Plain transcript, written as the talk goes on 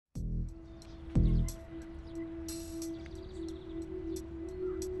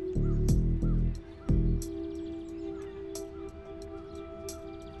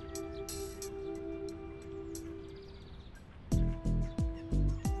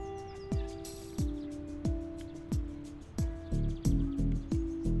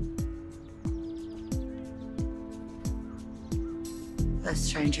A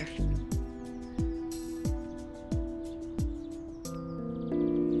stranger.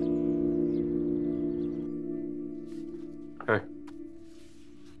 Hey.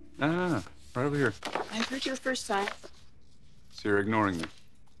 No. Right over here. I heard your first time. So you're ignoring me.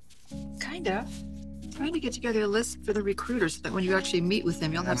 Kind of. Trying to get together a list for the recruiter so that when you actually meet with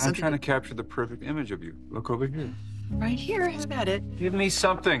them, you'll have And I'm something trying to capture the perfect image of you. Look over here. right here. Have at it. Give me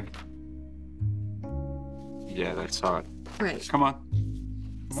something. Yeah, that's hot. Right. Come on.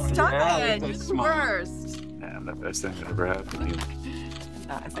 Stop Yeah, it. that's You're the smart. worst. Man, the best thing that ever happened to you.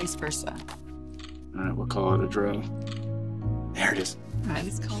 Vice versa. All right, we'll call it a draw. There it is. All right,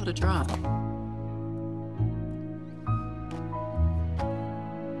 let's call it a draw.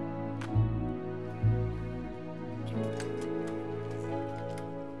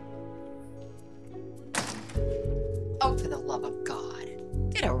 Oh, for the love of God.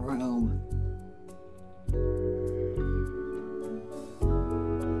 Get a room.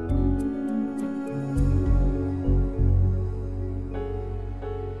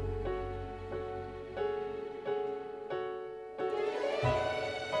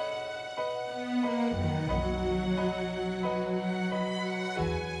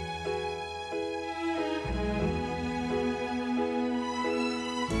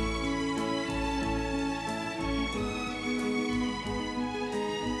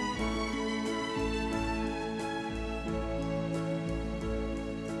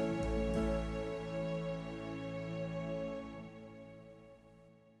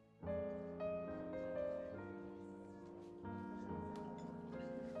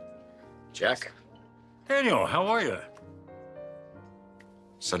 Jack, Daniel, how are you?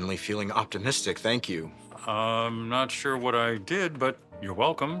 suddenly feeling optimistic, thank you. I'm not sure what I did, but you're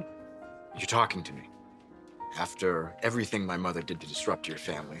welcome. You're talking to me. After everything my mother did to disrupt your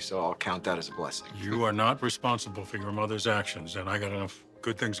family, so I'll count that as a blessing. You are not responsible for your mother's actions, and I got enough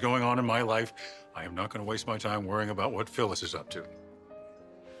good things going on in my life. I am not going to waste my time worrying about what Phyllis is up to.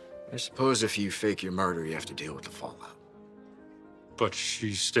 I suppose if you fake your murder, you have to deal with the fallout. But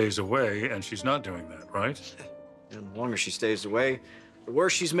she stays away, and she's not doing that, right? And the longer she stays away, the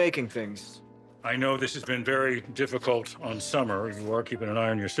worse she's making things. I know this has been very difficult on Summer. You are keeping an eye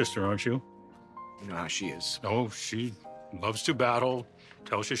on your sister, aren't you? You know how she is. Oh, she loves to battle,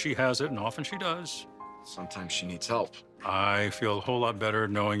 tells you she has it, and often she does. Sometimes she needs help. I feel a whole lot better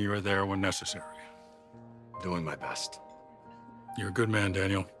knowing you are there when necessary. Doing my best. You're a good man,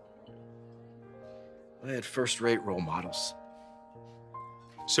 Daniel. I had first-rate role models.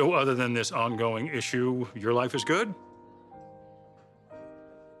 So other than this ongoing issue, your life is good?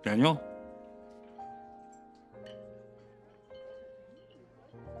 Daniel?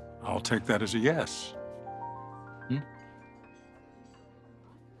 I'll take that as a yes.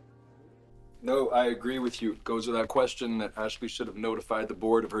 No, I agree with you. It goes without question that Ashley should have notified the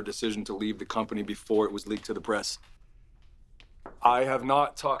board of her decision to leave the company before it was leaked to the press. I have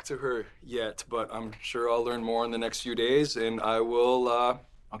not talked to her yet, but I'm sure I'll learn more in the next few days, and I'll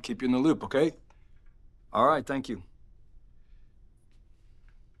keep you in the loop, okay? All right, thank you.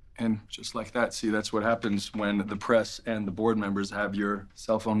 And just like that, see, that's what happens when the press and the board members have your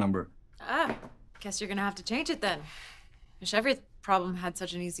cell phone number. Ah, guess you're gonna have to change it then. Wish every problem had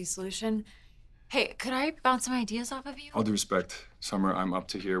such an easy solution. Hey, could I bounce some ideas off of you? All due respect, Summer, I'm up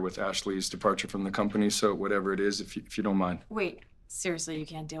to here with Ashley's departure from the company, so whatever it is, if you don't mind. Wait, seriously, you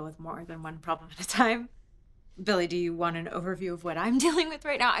can't deal with more than one problem at a time? Billy, do you want an overview of what I'm dealing with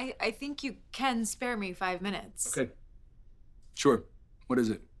right now? I think you can spare me 5 minutes. Okay. Sure. What is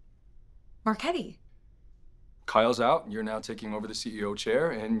it? Marchetti. Kyle's out, you're now taking over the CEO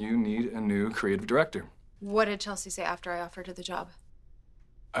chair, and you need a new creative director. What did Chelsea say after I offered her the job?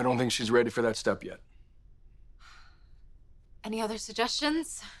 I don't think she's ready for that step yet. Any other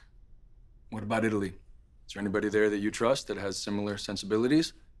suggestions? What about Italy? Is there anybody there that you trust that has similar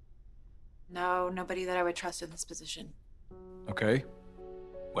sensibilities? No, nobody that I would trust in this position. Okay.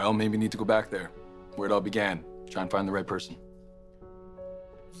 Well, maybe you need to go back there, where it all began. Try and find the right person.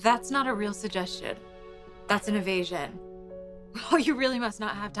 That's not a real suggestion. That's an evasion. Oh, you really must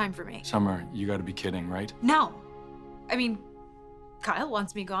not have time for me. Summer, you gotta be kidding, right? No. I mean, Kyle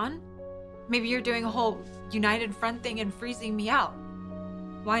wants me gone. Maybe you're doing a whole united front thing and freezing me out.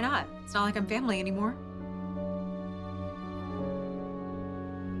 Why not? It's not like I'm family anymore.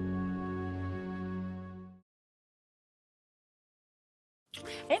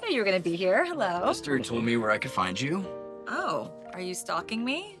 I didn't know you were gonna be here. Hello. Esther told me where I could find you. Oh, are you stalking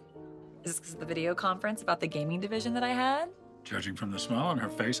me? Is this because of the video conference about the gaming division that I had? Judging from the smile on her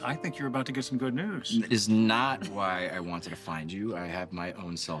face, I think you're about to get some good news. That is not why I wanted to find you. I have my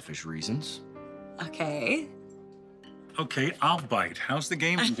own selfish reasons. Okay. Okay, I'll bite. How's the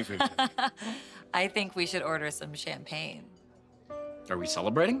gaming division? I think we should order some champagne. Are we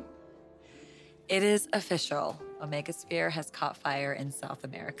celebrating? It is official. Omega Sphere has caught fire in South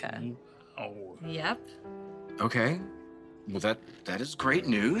America. Oh, Yep. Okay. Well, that is great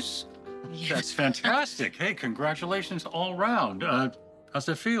news. that's fantastic. Hey, congratulations all round. How's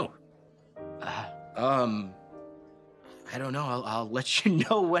it feel? I don't know. I'll let you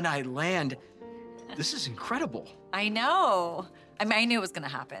know when I land. This is incredible. I know. I mean, I knew it was going to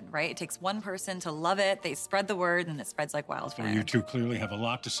happen, right? It takes one person to love it. They spread the word, and it spreads like wildfire. Well, you two clearly have a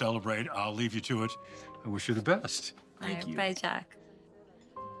lot to celebrate. I'll leave you to it. I wish you the best. Thank you. Bye, Jack.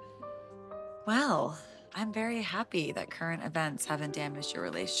 Well, I'm very happy that current events haven't damaged your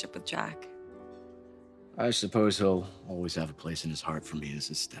relationship with Jack. I suppose he'll always have a place in his heart for me as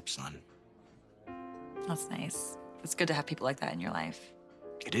his stepson. That's nice. It's good to have people like that in your life.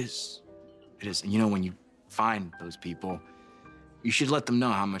 It is. It is. And you know, when you find those people, you should let them know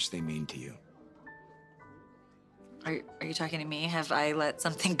how much they mean to you. Are you talking to me? Have I let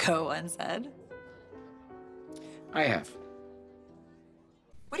something go unsaid? I have.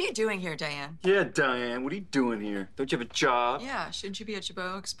 What are you doing here, Diane? Yeah, Diane, what are you doing here? Don't you have a job? Yeah, shouldn't you be at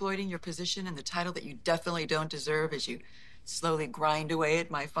Jabot exploiting your position and the title that you definitely don't deserve as you slowly grind away at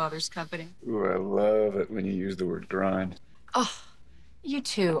my father's company? Ooh, I love it when you use the word grind. Oh, you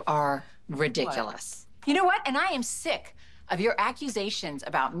two are ridiculous. You know what? And I am sick of your accusations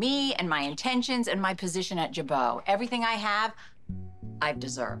about me and my intentions and my position at Jabot. Everything I have, I've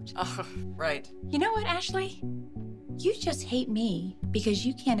deserved. Oh, right. You know what, Ashley? You just hate me because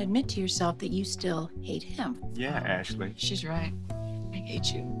you can't admit to yourself that you still hate him. Yeah, Ashley. She's right. I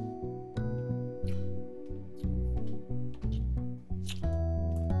hate you.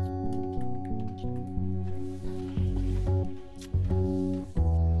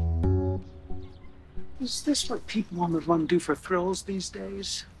 Is this what people on the run do for thrills these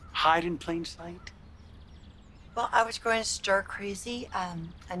days? Hide in plain sight? Well, I was going stir crazy.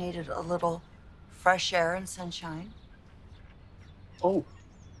 I needed a little fresh air and sunshine. Oh,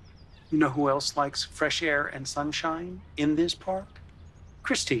 you know who else likes fresh air and sunshine in this park?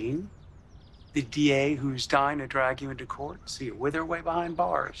 Christine, the DA who's dying to drag you into court and see you wither way behind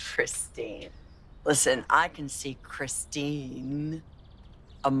bars. Christine. Listen, I can see Christine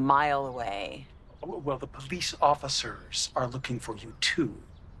a mile away. Well, the police officers are looking for you too.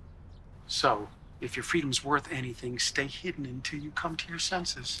 So, if your freedom's worth anything, stay hidden until you come to your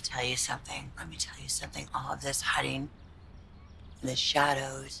senses. Tell you something. Let me tell you something. All of this hiding in the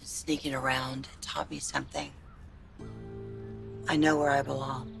shadows and sneaking around taught me something. I know where I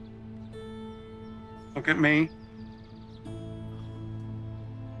belong. Look at me.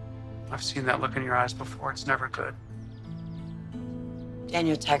 I've seen that look in your eyes before. It's never good.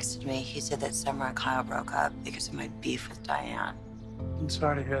 Daniel texted me. He said that Summer and Kyle broke up because of my beef with Diane. I'm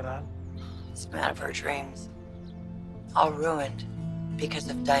sorry to hear that. It's the man of her dreams. All ruined because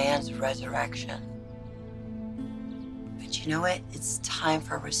of Diane's resurrection. But you know what? It's time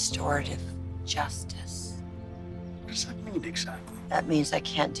for restorative justice. What does that mean exactly? That means I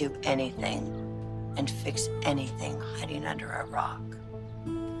can't do anything and fix anything hiding under a rock.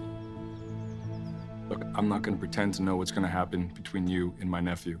 Look, I'm not going to pretend to know what's going to happen between you and my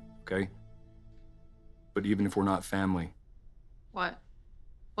nephew, okay? But even if we're not family, What?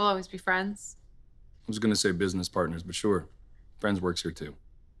 We'll always be friends. I was going to say business partners, but sure, friends works here too.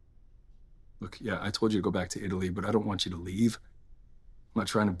 Look, yeah, I told you to go back to Italy, but I don't want you to leave. I'm not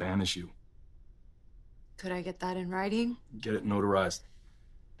trying to banish you. Could I get that in writing? Get it notarized.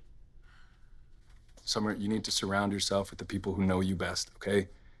 Summer, you need to surround yourself with the people who know you best, okay?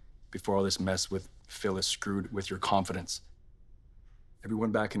 Before all this mess with Phyllis screwed with your confidence.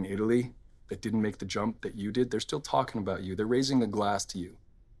 Everyone back in Italy that didn't make the jump that you did, they're still talking about you. They're raising a glass to you.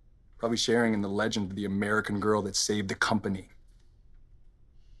 Probably sharing in the legend of the American girl that saved the company.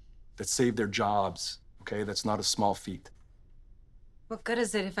 That saved their jobs, okay? That's not a small feat. What good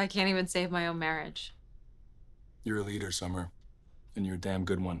is it if I can't even save my own marriage? You're a leader, Summer, and you're a damn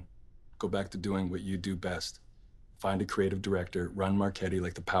good one. Go back to doing what you do best. Find a creative director, run Marchetti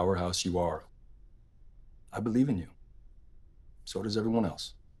like the powerhouse you are. I believe in you. So does everyone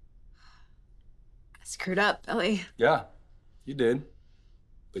else. I screwed up, Billy. Yeah, you did.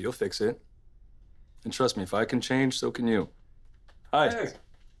 But you'll fix it. And trust me, if I can change, so can you. Hi. Hey,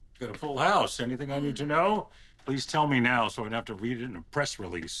 got a full house. Anything I need to know? Please tell me now so I don't have to read it in a press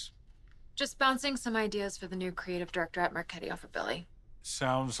release. Just bouncing some ideas for the new creative director at Marchetti off of Billy.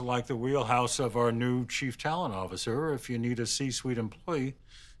 Sounds like the wheelhouse of our new chief talent officer. If you need a C-suite employee,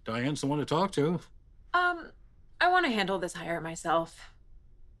 Diane's the one to talk to. I want to handle this hire myself.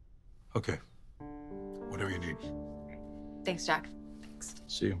 Okay. Whatever you need. Thanks, Jack. Thanks.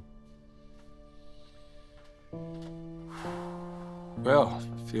 See you. Well,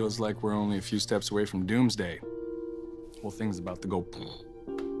 feels like we're only a few steps away from doomsday. Whole thing's about to go.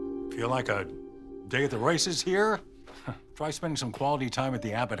 Feel like a day at the races here? Try spending some quality time at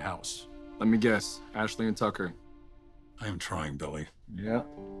the Abbott house. Let me guess, Ashley and Tucker. I am trying, Billy. Yeah.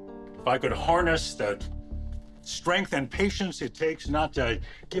 If I could harness the strength and patience it takes not to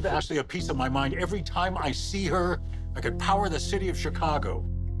give Ashley a piece of my mind every time I see her, I could power the city of Chicago.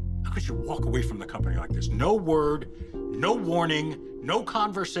 How could you walk away from the company like this? No word, no warning, no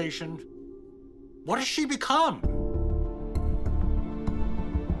conversation. What has she become?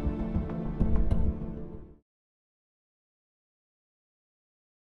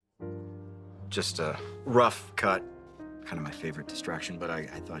 Just a rough cut. Kind of my favorite distraction, but I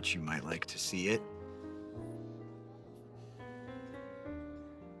thought you might like to see it.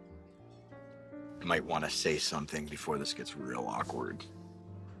 I might want to say something before this gets real awkward.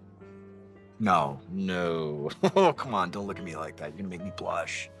 No. Oh, come on, don't look at me like that. You're gonna make me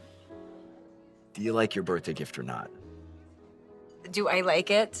blush. Do you like your birthday gift or not? Do I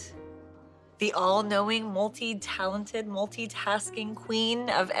like it? The all-knowing, multi-talented, multitasking queen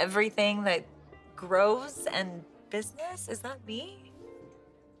of everything that grows and business? Is that me?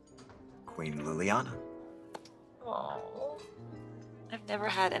 Queen Liliana. Oh, I've never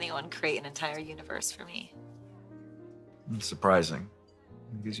had anyone create an entire universe for me. It's surprising,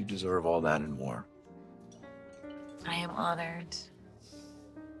 because you deserve all that and more. I am honored.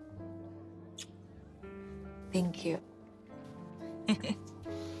 Thank you.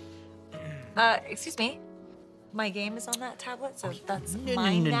 Excuse me. My game is on that tablet, so that's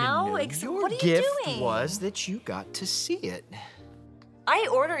mine now? Your What are you gift doing? was that you got to see it. I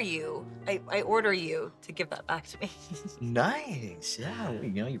order you. I order you to give that back to me. Nice, yeah. You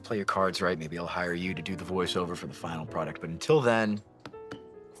know, you play your cards right, maybe I'll hire you to do the voiceover for the final product. But until then,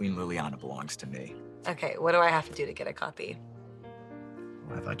 Queen Liliana belongs to me. Okay, what do I have to do to get a copy?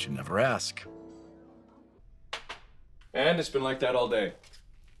 Well, I thought you'd never ask. And it's been like that all day.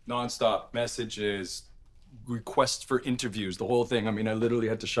 Non-stop messages, requests for interviews, the whole thing. I mean, I literally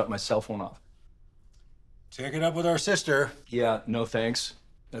had to shut my cell phone off. Take it up with our sister. Yeah, no thanks.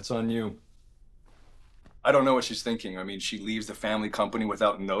 That's on you. I don't know what she's thinking. I mean, she leaves the family company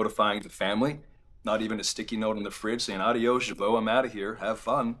without notifying the family. Not even a sticky note on the fridge saying, adios, Jabot, I'm out of here. Have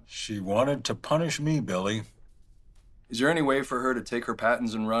fun. She wanted to punish me, Billy. Is there any way for her to take her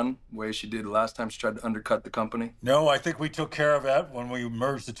patents and run, the way she did last time she tried to undercut the company? No, I think we took care of that when we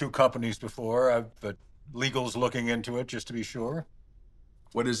merged the two companies before, but legal's looking into it just to be sure.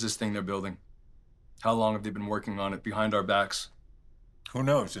 What is this thing they're building? How long have they been working on it behind our backs? Who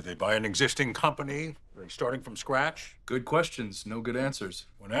knows? Did they buy an existing company? Are they starting from scratch? Good questions, no good answers.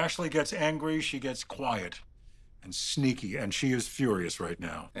 When Ashley gets angry, she gets quiet and sneaky, and she is furious right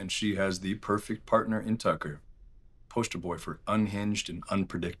now. And she has the perfect partner in Tucker. Poster boy for unhinged and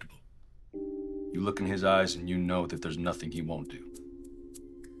unpredictable. You look in his eyes and you know that there's nothing he won't do.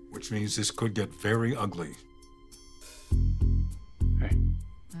 Which means this could get very ugly. Hey.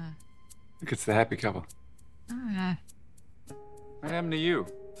 Look, it's the happy couple. Oh, What happened to you?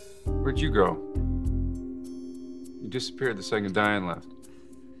 Where'd you go? You disappeared the second Diane left.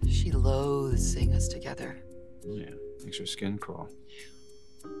 She loathes seeing us together. Yeah, makes her skin crawl.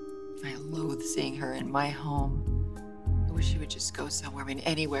 I loathe seeing her in my home. I wish she would just go somewhere, I mean,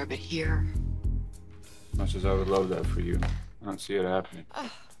 anywhere but here. Much as I would love that for you, I don't see it happening.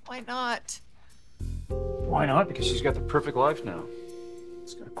 Why not? Why not? Because she's got the perfect life now.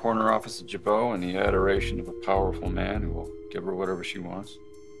 She's got a corner office at Jabot and the adoration of a powerful man who will give her whatever she wants.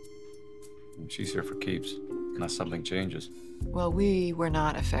 And she's here for keeps, unless something changes. Well, we were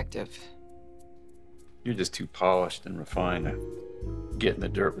not effective. You're just too polished and refined to get in the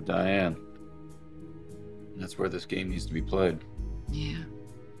dirt with Diane. And that's where this game needs to be played. Yeah.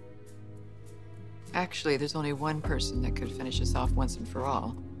 Actually, there's only one person that could finish us off once and for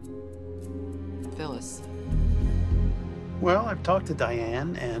all. Phyllis. Well, I've talked to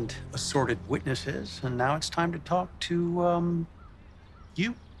Diane and assorted witnesses, and now it's time to talk to,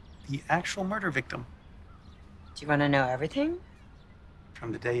 you, the actual murder victim. Do you want to know everything?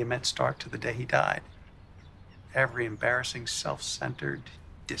 From the day you met Stark to the day he died. Every embarrassing, self-centered,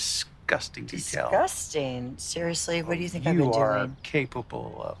 disgusting detail. Disgusting. Seriously, what do you think I've been You are doing?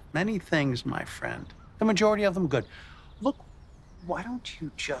 capable of many things, my friend. The majority of them good. Look, why don't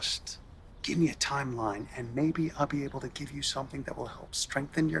you just give me a timeline, and maybe I'll be able to give you something that will help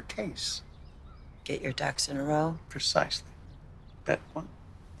strengthen your case. Get your ducks in a row? Precisely. But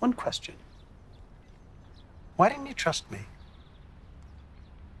one question. Why didn't you trust me?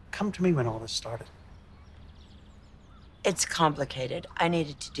 Come to me when all this started. It's complicated. I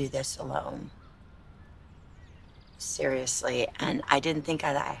needed to do this alone. Seriously, and I didn't think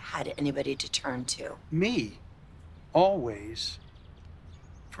I had anybody to turn to. Me. Always.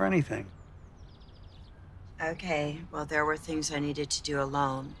 For anything. Okay, well, there were things I needed to do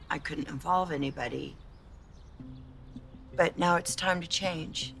alone. I couldn't involve anybody. But now it's time to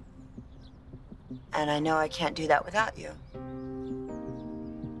change. And I know I can't do that without you.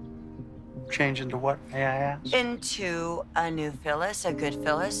 Change into what, may I ask? Into a new Phyllis, a good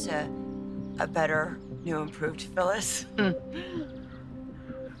Phyllis, a better, new, improved Phyllis.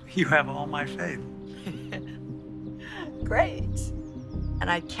 You have all my faith. Great. And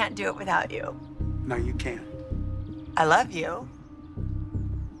I can't do it without you. No, you can't. I love you.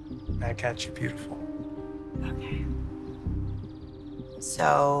 Back at you, beautiful. Okay.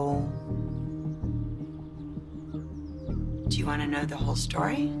 So, do you want to know the whole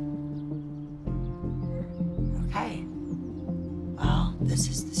story? Okay. Well, this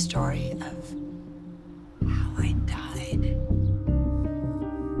is the story of how I died.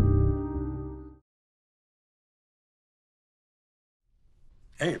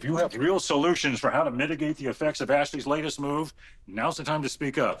 Hey, if you have real solutions for how to mitigate the effects of Ashley's latest move, now's the time to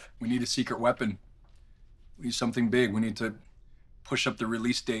speak up. We need a secret weapon. We need something big. We need to push up the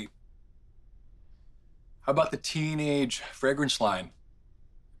release date. How about the teenage fragrance line?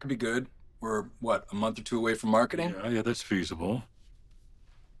 Could be good. We're, what, a month or two away from marketing? Yeah, that's feasible.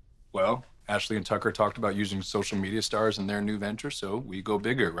 Well, Ashley and Tucker talked about using social media stars in their new venture, so we go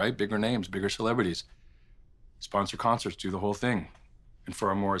bigger, right? Bigger names, bigger celebrities. Sponsor concerts, do the whole thing. And for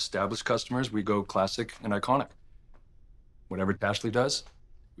our more established customers, we go classic and iconic. Whatever Ashley does,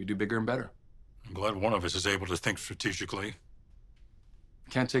 we do bigger and better. I'm glad one of us is able to think strategically.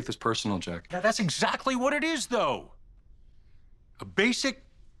 Can't take this personal, Jack. Now, that's exactly what it is, though. A basic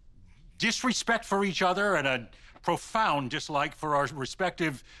disrespect for each other and a profound dislike for our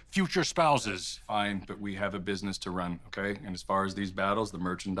respective future spouses. Fine, but we have a business to run, okay? And as far as these battles, the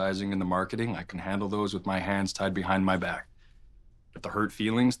merchandising and the marketing, I can handle those with my hands tied behind my back. But the hurt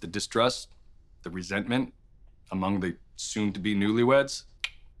feelings, the distrust, the resentment among the soon-to-be newlyweds,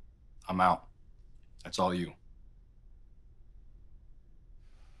 I'm out. That's all you.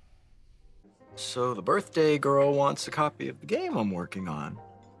 So the birthday girl wants a copy of the game I'm working on.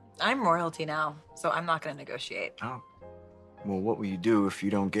 I'm royalty now, so I'm not going to negotiate. Oh. Well, what will you do if you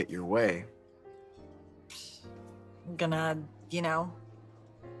don't get your way? I'm gonna,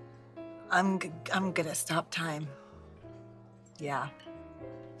 I'm gonna stop time. Yeah.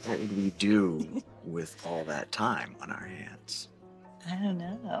 What would we do with all that time on our hands? I don't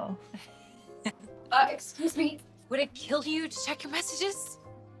know. Excuse me. Would it kill you to check your messages?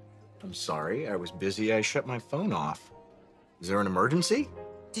 I'm sorry, I was busy. I shut my phone off. Is there an emergency?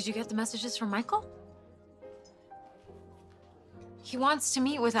 Did you get the messages from Michael? He wants to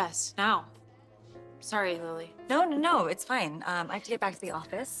meet with us now. Sorry, Lily. No, it's fine. I have to get back to the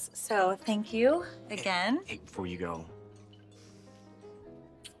office, so thank you again. Hey, before you go.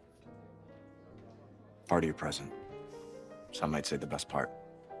 Part of your present. Some might say the best part.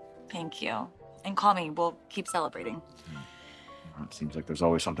 Thank you. And call me. We'll keep celebrating. Well, it seems like there's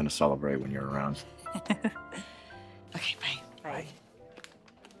always something to celebrate when you're around. Okay, bye. Bye.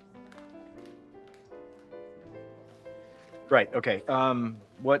 Right, okay.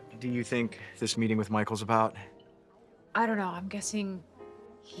 What do you think this meeting with Michael's about? I don't know. I'm guessing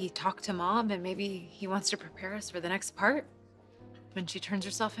he talked to Mom and maybe he wants to prepare us for the next part when she turns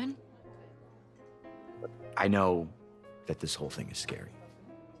herself in. I know that this whole thing is scary.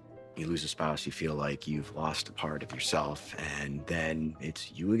 You lose a spouse, you feel like you've lost a part of yourself, and then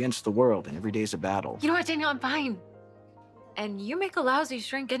it's you against the world, and every day's a battle. You know what, Daniel? I'm fine. And you make a lousy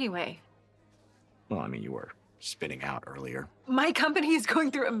shrink anyway. Well, I mean, you were spinning out earlier. My company is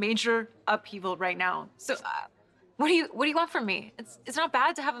going through a major upheaval right now. So, what do you want from me? It's not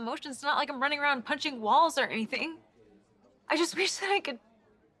bad to have emotions. It's not like I'm running around punching walls or anything. I just wish that I could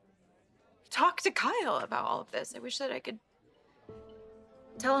talk to Kyle about all of this. I wish that I could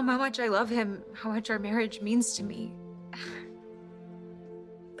tell him how much I love him, how much our marriage means to me.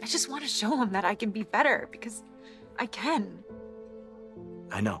 I just want to show him that I can be better because I can.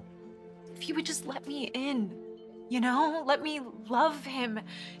 I know. If he would just let me in, let me love him.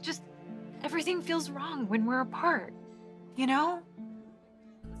 Just everything feels wrong when we're apart,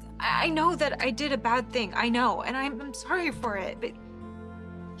 I know that I did a bad thing. I know, and I'm sorry for it, but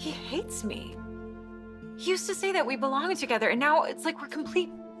he hates me. He used to say that we belong together, and now it's like we're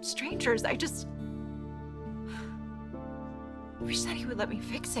complete strangers. I wish that he would let me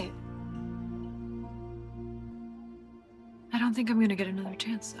fix it. I don't think I'm gonna get another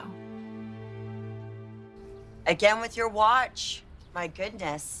chance, though. Again with your watch. My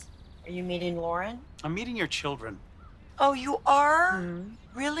goodness. Are you meeting Lauren? I'm meeting your children. Oh, you are?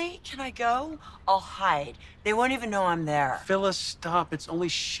 Really? Can I go? I'll hide. They won't even know I'm there. Phyllis, stop. It's only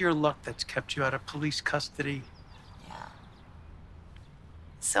sheer luck that's kept you out of police custody. Yeah.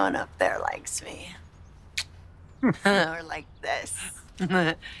 Someone up there likes me. Or like this.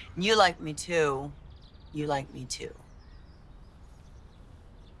 You like me too. You like me too.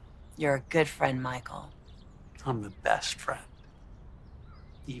 You're a good friend, Michael. I'm the best friend.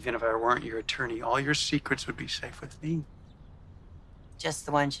 Even if I weren't your attorney, all your secrets would be safe with me. Just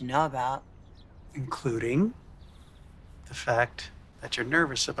the ones you know about. Including the fact that you're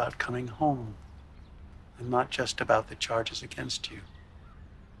nervous about coming home. And not just about the charges against you.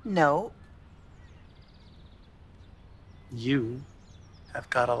 No. You have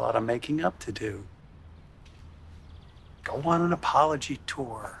got a lot of making up to do. Go on an apology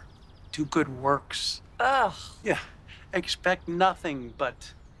tour. Do good works. Ugh. Yeah, expect nothing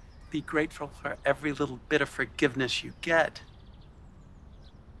but be grateful for every little bit of forgiveness you get.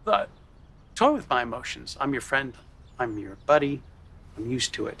 But toy with my emotions. I'm your friend. I'm your buddy. I'm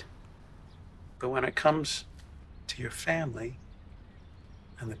used to it. But when it comes to your family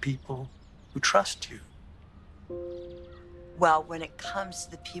and the people who trust you, Well, when it comes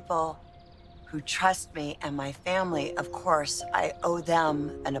to the people who trust me and my family, of course, I owe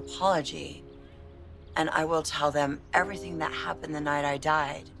them an apology. And I will tell them everything that happened the night I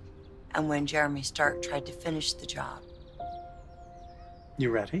died and when Jeremy Stark tried to finish the job. you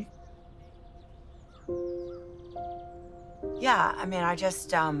ready? Yeah, I mean,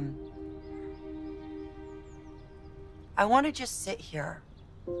 I want to just sit here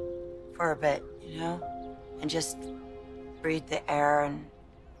for a bit, you know, and just breathe the air and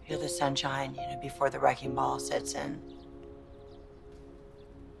feel the sunshine, you know, before the wrecking ball sets in.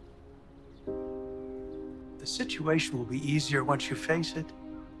 The situation will be easier once you face it.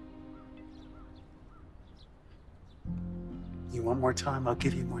 You want more time? I'll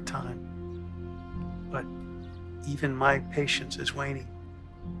give you more time. But even my patience is waning.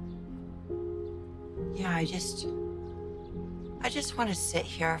 Yeah, I just want to sit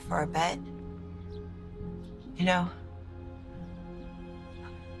here for a bit, you know,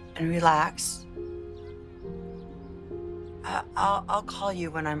 and relax. I'll call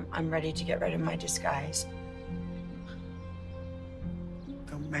you when I'm ready to get rid of my disguise.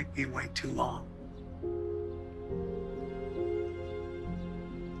 Don't make me wait too long.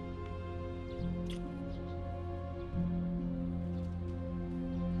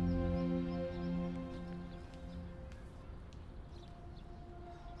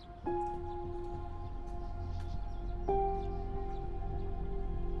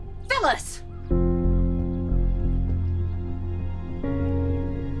 Phyllis!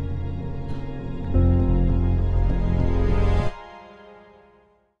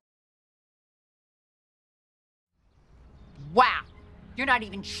 Wow. You're not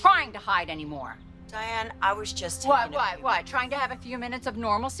even trying to hide anymore. Diane, I was just What? taking Trying to have a few minutes of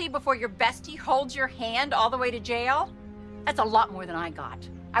normalcy before your bestie holds your hand all the way to jail? That's a lot more than I got.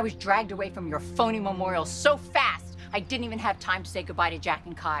 I was dragged away from your phony memorial so fast, I didn't even have time to say goodbye to Jack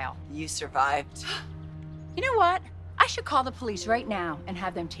and Kyle. You survived. You know what? I should call the police right now and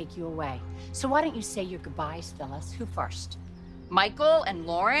have them take you away. So why don't you say your goodbyes, Phyllis? Who first? Michael and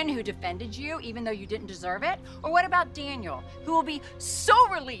Lauren, who defended you even though you didn't deserve it? Or what about Daniel, who will be so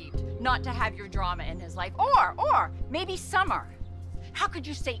relieved not to have your drama in his life? Or maybe Summer. How could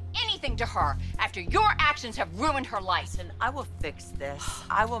you say anything to her after your actions have ruined her life? And I will fix this.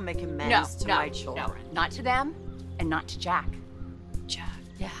 I will make amends to my children. No, not to them and not to Jack. Jack.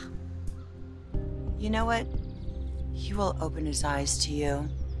 Yeah. You know what? He will open his eyes to you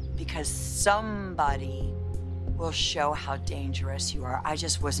because somebody will show how dangerous you are. I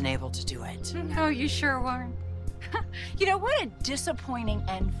just wasn't able to do it. No, you sure weren't. You know, what a disappointing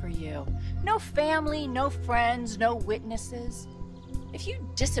end for you. No family, no friends, no witnesses. If you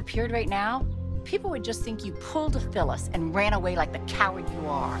disappeared right now, people would just think you pulled a Phyllis and ran away like the coward you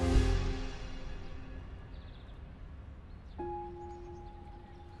are.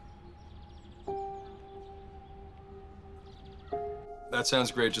 That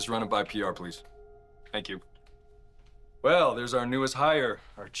sounds great. Just run it by PR, please. Thank you. Well, there's our newest hire,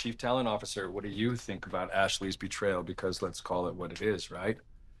 our chief talent officer. What do you think about Ashley's betrayal? Because let's call it what it is, right?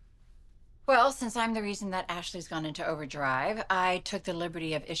 Well, since I'm the reason that Ashley's gone into overdrive, I took the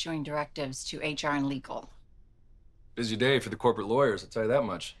liberty of issuing directives to HR and legal. Busy day for the corporate lawyers, I'll tell you that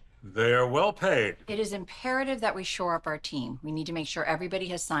much. They're well paid. It is imperative that we shore up our team. We need to make sure everybody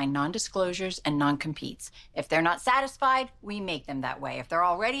has signed non-disclosures and non-competes. If they're not satisfied, we make them that way. If they're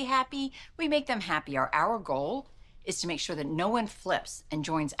already happy, we make them happier. Our goal is to make sure that no one flips and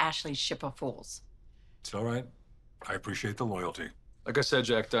joins Ashley's ship of fools. It's all right. I appreciate the loyalty. Like I said,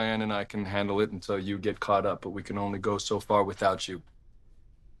 Jack, Diane and I can handle it until you get caught up, but we can only go so far without you.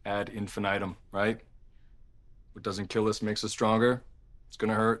 Ad infinitum, right? What doesn't kill us makes us stronger. It's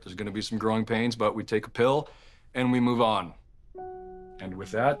gonna hurt, there's gonna be some growing pains, but we take a pill and we move on. And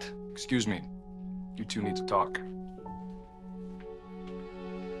with that, excuse me, you two need to talk.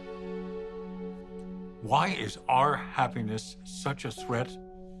 Why is our happiness such a threat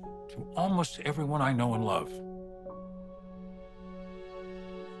to almost everyone I know and love?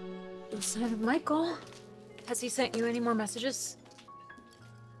 Listen, Michael, has he sent you any more messages?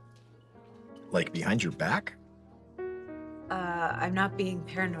 Like behind your back? I'm not being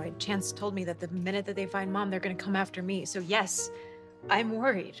paranoid. Chance told me that the minute that they find Mom, they're gonna come after me. So yes, I'm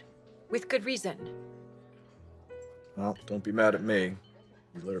worried. With good reason. Well, don't be mad at me.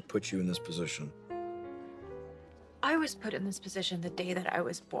 You let her put you in this position. I was put in this position the day that I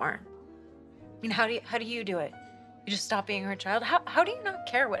was born. I mean, how do you do it? You just stop being her child? How do you not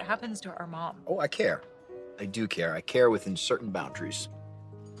care what happens to our mom? Oh, I care. I do care. I care within certain boundaries.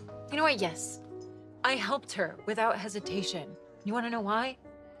 You know what? Yes. I helped her without hesitation. You want to know why?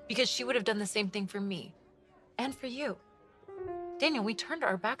 Because she would have done the same thing for me. And for you. Daniel, we turned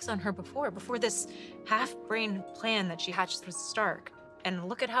our backs on her before this half-brain plan that she hatched with Stark. And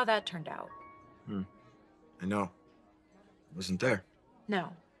look at how that turned out. I know. I wasn't there.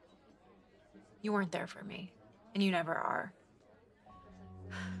 No. You weren't there for me. And you never are.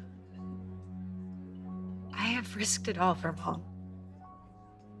 I have risked it all for Mom.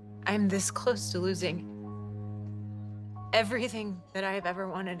 I'm this close to losing everything that I have ever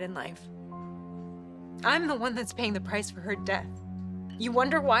wanted in life. I'm the one that's paying the price for her death. You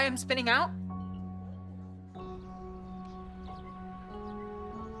wonder why I'm spinning out?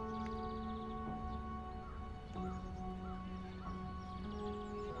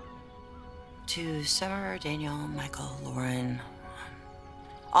 To Summer, Daniel, Michael, Lauren,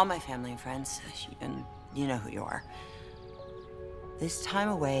 all my family and friends, and you know who you are. This time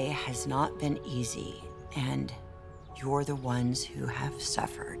away has not been easy, and you're the ones who have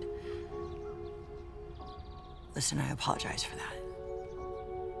suffered. Listen, I apologize for that.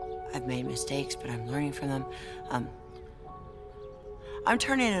 I've made mistakes, but I'm learning from them. I'm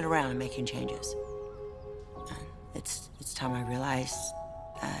turning it around and making changes. And it's time I realize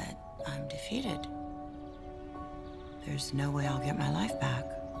that I'm defeated. There's no way I'll get my life back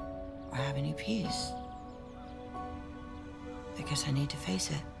or have any peace. I guess I need to face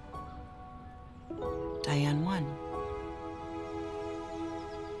it. Diane won.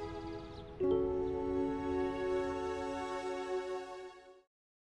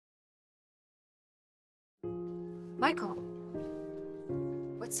 Michael,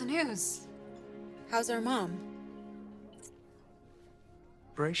 what's the news? How's our mom?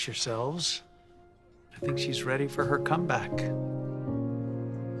 Brace yourselves. I think she's ready for her comeback.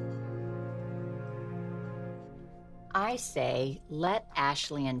 I say, let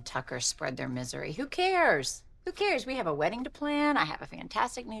Ashley and Tucker spread their misery. Who cares? Who cares? We have a wedding to plan. I have a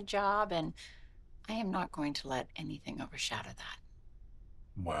fantastic new job, and I am not going to let anything overshadow that.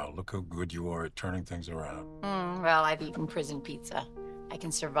 Wow, look how good you are at turning things around. Well, I've eaten prison pizza. I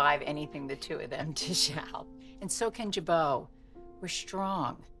can survive anything the two of them dish out. And so can Jabot. We're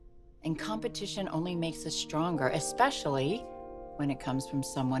strong. And competition only makes us stronger, especially when it comes from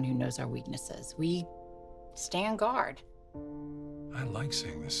someone who knows our weaknesses. We stand guard. I like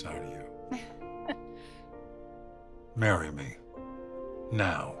seeing this side of you. Marry me.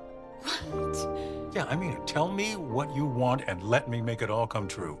 Now. What? Yeah, I mean it. Tell me what you want and let me make it all come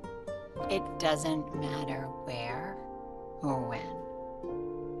true. It doesn't matter where or when.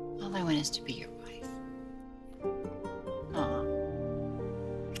 All I want is to be your wife. Aw.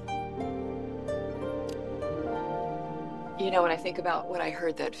 You know, when I think about when I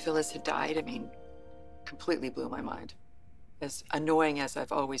heard that Phyllis had died, I mean, completely blew my mind. As annoying as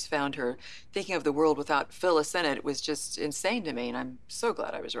I've always found her, thinking of the world without Phyllis in it was just insane to me, and I'm so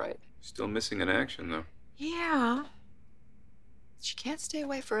glad I was right. Still missing in action, though. Yeah. She can't stay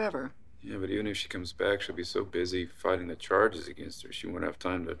away forever. Yeah, but even if she comes back, she'll be so busy fighting the charges against her, she won't have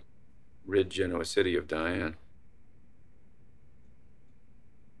time to rid Genoa City of Diane.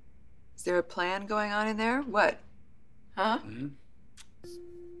 Is there a plan going on in there? What? Huh?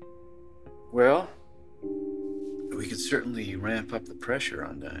 Well, we could certainly ramp up the pressure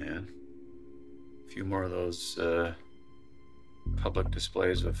on Diane. A few more of those Public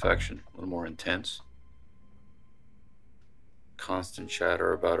displays of affection, a little more intense. Constant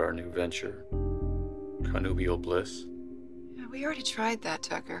chatter about our new venture. Connubial bliss. Yeah, we already tried that,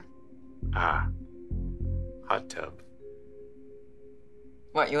 Tucker. Ah. Hot tub.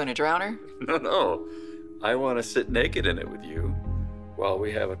 What, you want a drowner? No. I want to sit naked in it with you while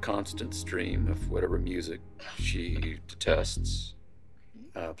we have a constant stream of whatever music she detests,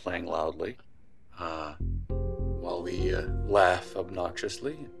 playing loudly, while we laugh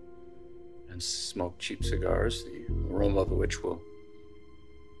obnoxiously and smoke cheap cigars, the aroma of which will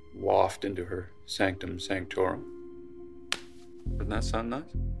waft into her sanctum sanctorum. Doesn't that sound nice?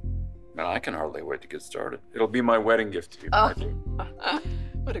 Man, I can hardly wait to get started. It'll be my wedding gift to you, Margie.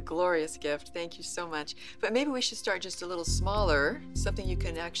 What a glorious gift. Thank you so much. But maybe we should start just a little smaller, something you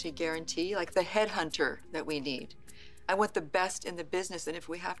can actually guarantee, like the headhunter that we need. I want the best in the business, and if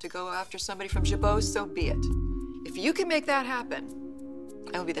we have to go after somebody from Jabot, so be it. If you can make that happen,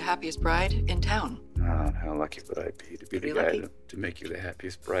 I will be the happiest bride in town. Ah, how lucky would I be to be the guy to make you the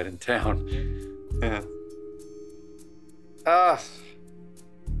happiest bride in town. Yeah. Ah.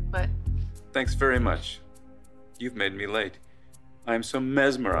 What? Thanks very much. You've made me late. I am so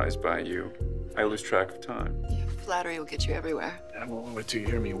mesmerized by you, I lose track of time. Yeah, flattery will get you everywhere. I won't wait till you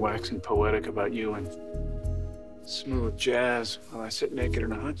hear me waxing poetic about you and smooth jazz while I sit naked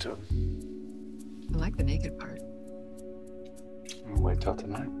in a hot tub. I like the naked part. I'll wait till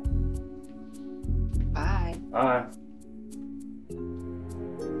tonight. Bye. Bye.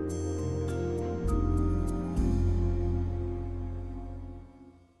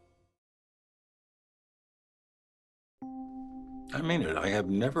 I mean it. I have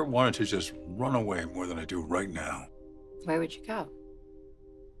never wanted to just run away more than I do right now. Where would you go?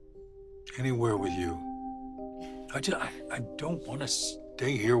 Anywhere with you. I don't want to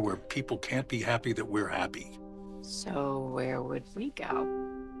stay here where people can't be happy that we're happy. So where would we go?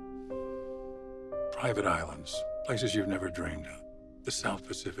 Private islands, places you've never dreamed of. The South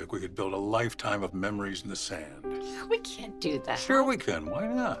Pacific. We could build a lifetime of memories in the sand. We can't do that. Sure we can. Why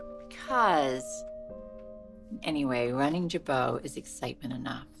not? Because. Anyway, running Jabot is excitement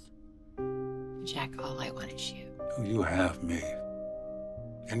enough. Jack, all I want is you. Oh, you have me.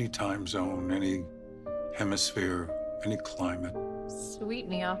 Any time zone, any hemisphere, any climate. Sweep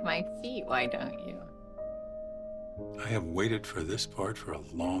me off my feet, why don't you? I have waited for this part for a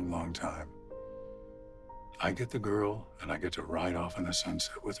long, long time. I get the girl, and I get to ride off in the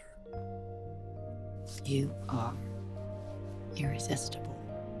sunset with her. You are irresistible.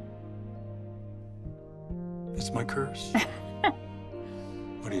 It's my curse.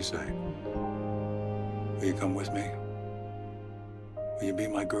 What do you say? Will you come with me? Will you be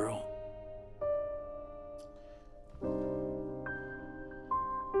my girl?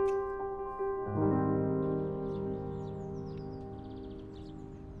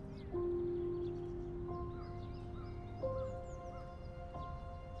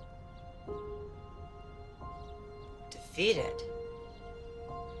 Defeated.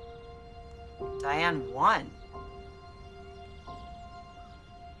 Diane won.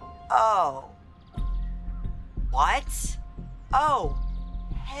 Oh. What? Oh.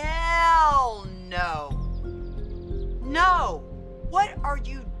 Hell no. No. What are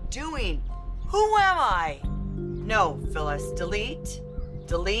you doing? Who am I? No, Phyllis. Delete.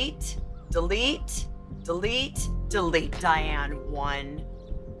 Delete. Delete. Delete. Delete. Diane won.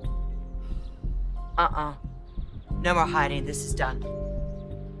 No more hiding. This is done.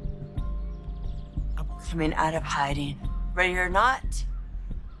 I'm coming out of hiding. Ready or not?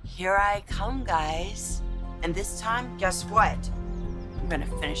 Here I come, guys. And this time, guess what? I'm gonna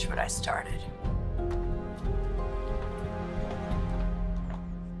finish what I started.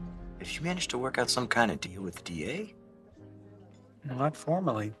 Did she manage to work out some kind of deal with the DA? Not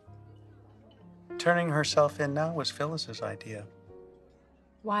formally. Turning herself in now was Phyllis's idea.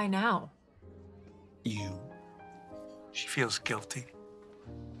 Why now? You. She feels guilty.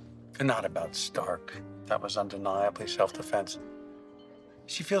 And not about Stark. That was undeniably self-defense.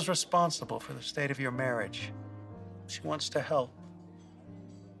 She feels responsible for the state of your marriage. She wants to help.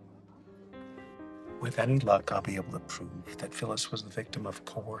 With any luck, I'll be able to prove that Phyllis was the victim of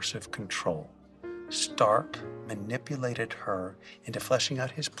coercive control. Stark manipulated her into fleshing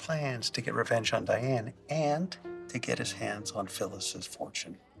out his plans to get revenge on Diane and to get his hands on Phyllis's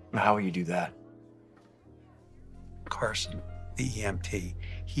fortune. How will you do that? Carson, the EMT,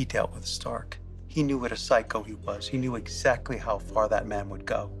 he dealt with Stark. He knew what a psycho he was. He knew exactly how far that man would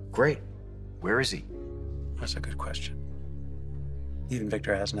go. Great. Where is he? That's a good question. Even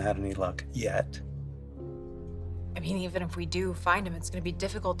Victor hasn't had any luck yet. I mean, even if we do find him, it's going to be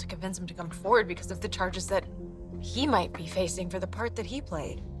difficult to convince him to come forward because of the charges that he might be facing for the part that he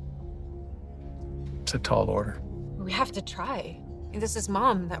played. It's a tall order. We have to try. This is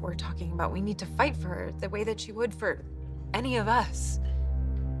Mom that we're talking about. We need to fight for her the way that she would for any of us.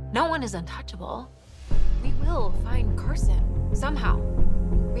 No one is untouchable. We will find Carson somehow.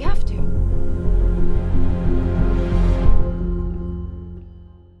 We have to.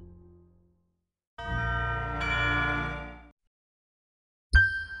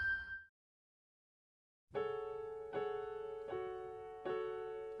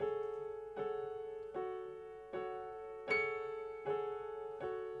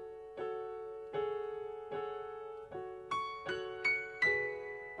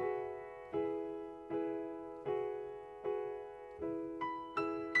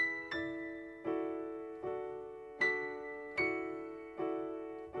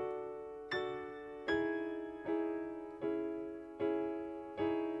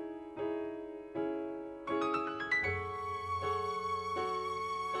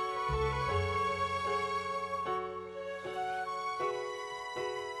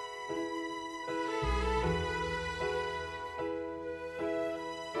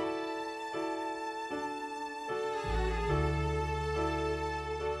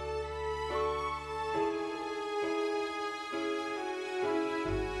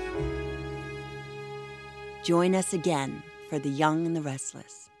 Join us again for The Young and the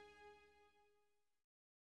Restless.